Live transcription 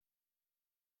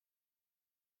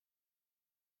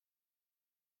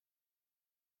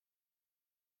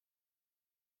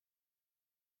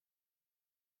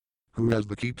Who has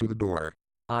the key to the door?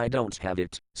 I don't have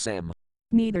it, Sam.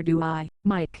 Neither do I,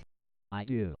 Mike. I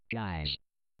do, guys.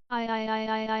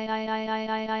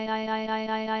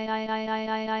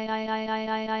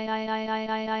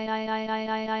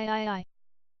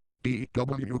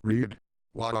 B.W. Reed,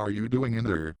 what are you doing in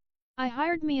there? I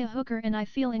hired me a hooker and I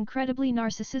feel incredibly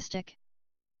narcissistic.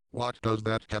 What does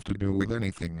that have to do with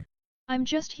anything? I'm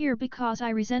just here because I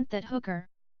resent that hooker.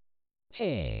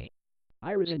 Hey,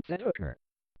 I resent that hooker.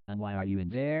 And why are you in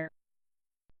there?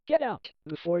 Get out,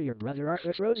 before your brother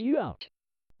Arthur throws you out.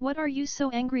 What are you so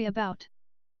angry about?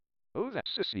 Oh, that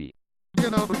sissy.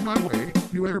 Get out of my way,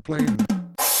 you airplane.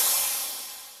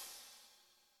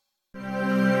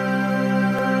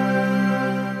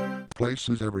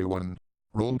 Places everyone.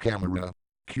 Roll camera.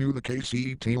 Cue the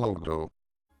KCET logo.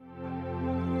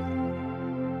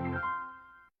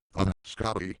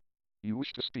 Scotty. You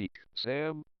wish to speak,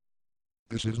 Sam?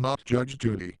 This is not Judge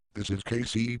Judy. This is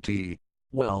KCET.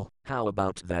 Well, how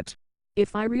about that?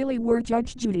 If I really were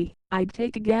Judge Judy, I'd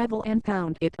take a gavel and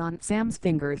pound it on Sam's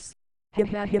fingers. Ha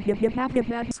ha ha ha ha ha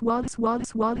ha ha swat swat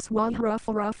swat swat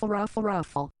ruffle ruffle ruffle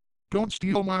ruffle. Don't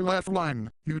steal my laugh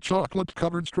line, you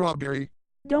chocolate-covered strawberry.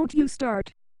 Don't you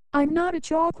start. I'm not a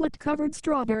chocolate-covered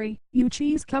strawberry, you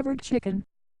cheese-covered chicken.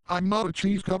 I'm not a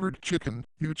cheese-covered chicken,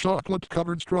 you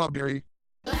chocolate-covered strawberry.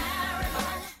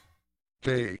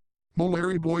 Hey, no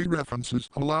Larry Boy references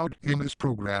allowed in this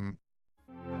program.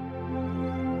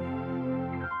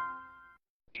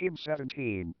 Team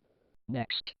 17.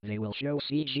 Next, they will show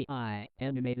CGI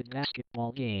animated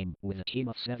basketball game with a team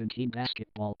of 17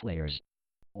 basketball players.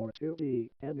 Or 2D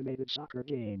animated soccer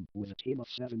game with a team of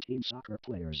 17 soccer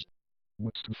players.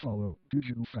 What's to follow?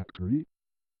 Digital Factory?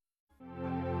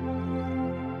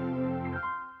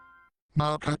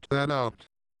 Now cut that out.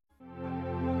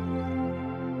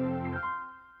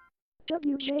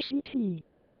 WJCT,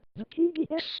 the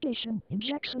PBS station in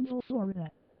Jacksonville, Florida.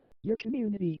 Your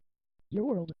community, your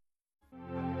world.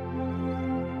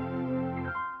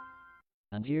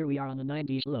 And here we are on the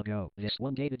 90s logo, this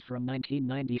one dated from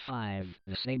 1995,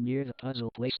 the same year the Puzzle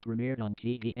Place premiered on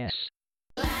PBS.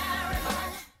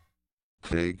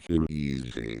 Take it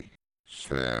easy,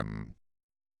 Sam.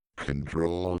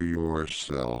 Control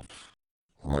yourself,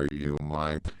 or you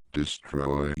might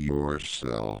destroy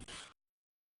yourself.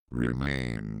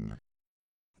 Remain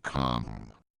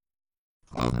calm.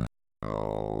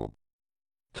 Oh.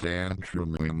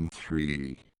 Tantrum in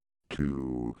 3,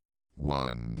 2,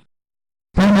 1.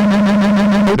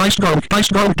 Dice go, dice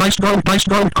go, dice go, dice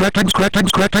go, crack eggs, crack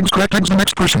eggs, crack eggs, crack eggs. The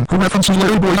next person who references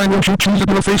Larry Boy, I will shoot cheese at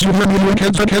your face. You hear me?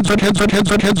 Heads, heads, heads, heads, heads,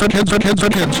 heads, heads, heads,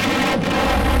 heads, heads.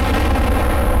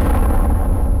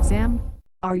 Sam,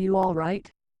 are you all right?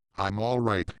 I'm all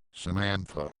right,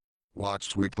 Samantha.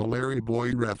 What's with the Larry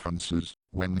Boy references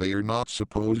when they are not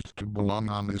supposed to belong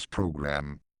on this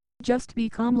program? Just be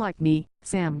calm like me,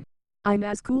 Sam. I'm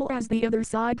as cool as the other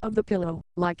side of the pillow,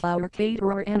 like our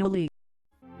caterer or Annalie.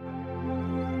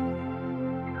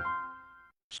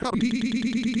 Scotty!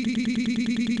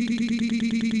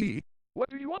 What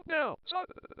do you want now, Sam?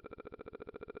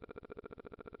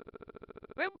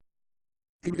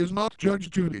 It is not Judge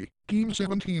Judy, Team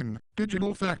 17,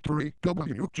 Digital Factory,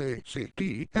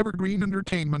 WJCT, Evergreen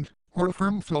Entertainment, or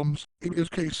Affirm Films. It is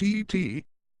KCET.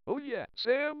 Oh yeah,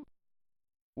 Sam?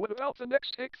 What about the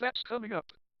next take that's coming up?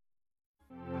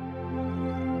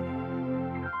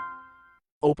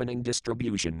 Opening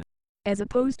distribution. As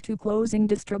opposed to closing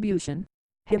distribution.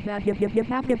 Ha ha ha ha ha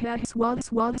ha ha ha swat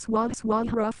swat swat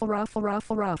swat ruffle ruffle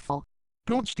ruffle ruffle.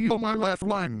 Don't steal my laugh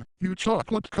line, you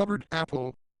chocolate-covered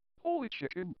apple. Holy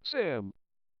chicken, Sam.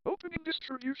 Opening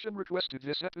distribution requested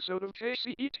this episode of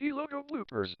KCET logo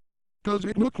bloopers. Does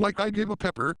it look like I give a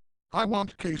pepper? I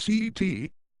want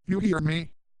KCET. You hear me?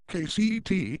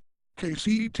 KCET,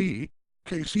 KCET,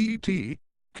 KCET,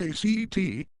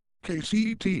 KCET,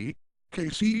 KCET,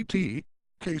 KCET,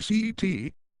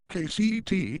 KCET,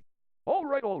 KCET.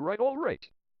 Alright.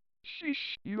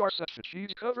 Sheesh, you are such a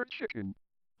cheese-covered chicken.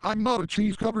 I'm not a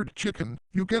cheese-covered chicken,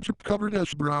 you ketchup-covered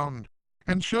hash brown.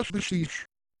 And shush the sheesh.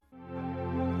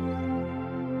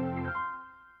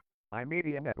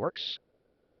 iMedia Networks.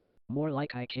 More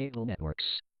like iCable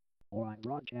Networks. Or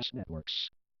iBroadcast Networks.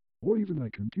 Or even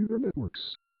iComputer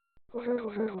Networks.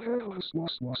 Swah,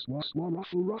 swah, swah, swah,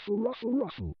 ruffle, ruffle, ruffle,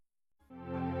 ruffle.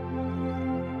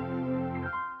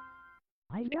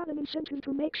 I've got an incentive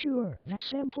to make sure that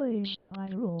Sam plays by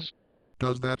the rules.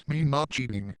 Does that mean not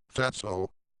cheating, fatso?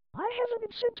 I have an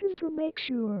incentive to make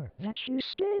sure that you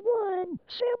stay one,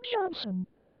 Sam Johnson.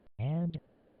 And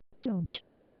don't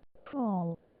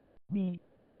call me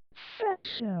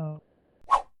fatso.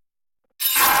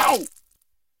 Ow!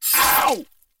 Ow!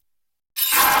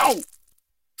 Ow!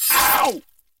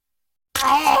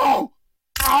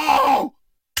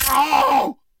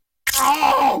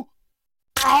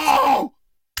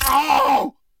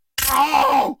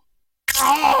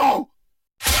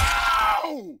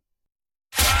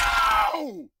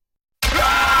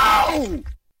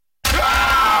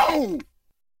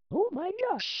 my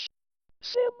gosh!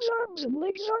 Sam's arms and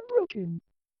legs are broken.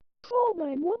 Call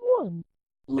 911.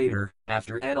 Later,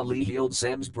 after Anna Lee healed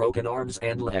Sam's broken arms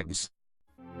and legs.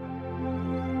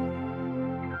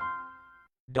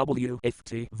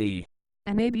 WFTV.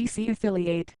 An ABC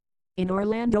affiliate. In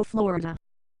Orlando, Florida.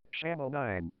 Channel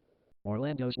 9.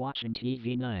 Orlando's watching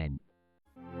TV 9.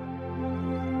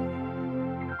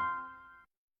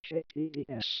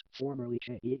 KCES, formerly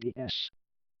KEVS.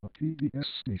 A PBS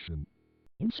station.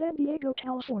 In San Diego,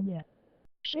 California.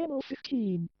 Channel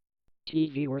 15.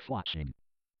 TV worth watching.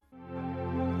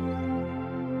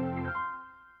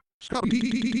 Scotty.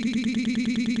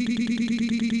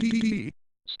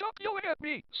 Stop yelling at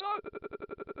me,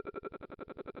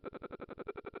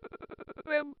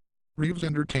 Sam. Reeves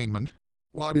Entertainment.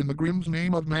 What in the Grimm's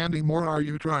name of Mandy Moore are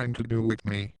you trying to do with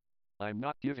me? I'm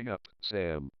not giving up,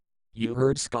 Sam. You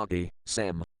heard Scotty,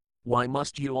 Sam. Why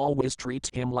must you always treat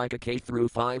him like a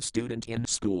K-5 student in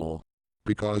school?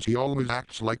 Because he always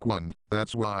acts like one,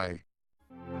 that's why.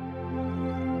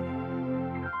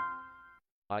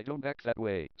 I don't act that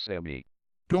way, Sammy.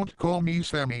 Don't call me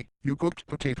Sammy, you cooked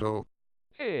potato.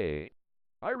 Hey,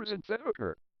 I resent that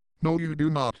hooker. No you do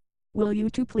not. Will you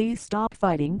two please stop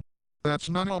fighting? That's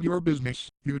none of your business,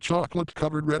 you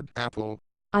chocolate-covered red apple.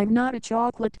 I'm not a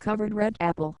chocolate-covered red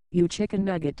apple, you chicken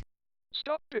nugget.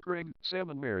 Stop bickering, Sam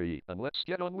and Mary, and let's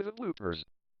get on with the bloopers.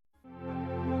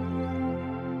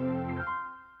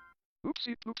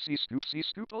 Oopsie poopsie scoopsie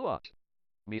scoop a lot.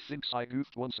 Methinks I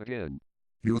goofed once again.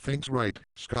 You think's right,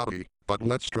 Scotty, but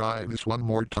let's try this one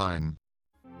more time.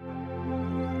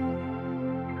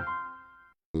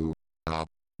 Ooh,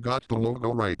 got the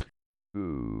logo right.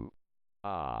 Ooh.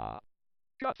 Ah.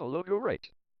 Got the logo right.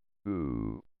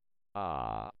 Ooh.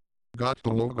 Ah. Got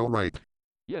the logo right.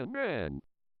 Yeah, man.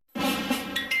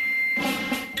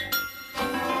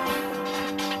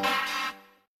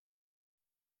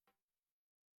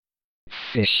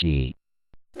 Fishy.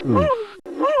 Oof.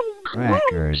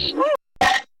 Crackers.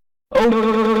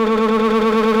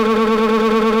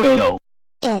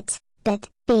 It, but,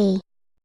 be.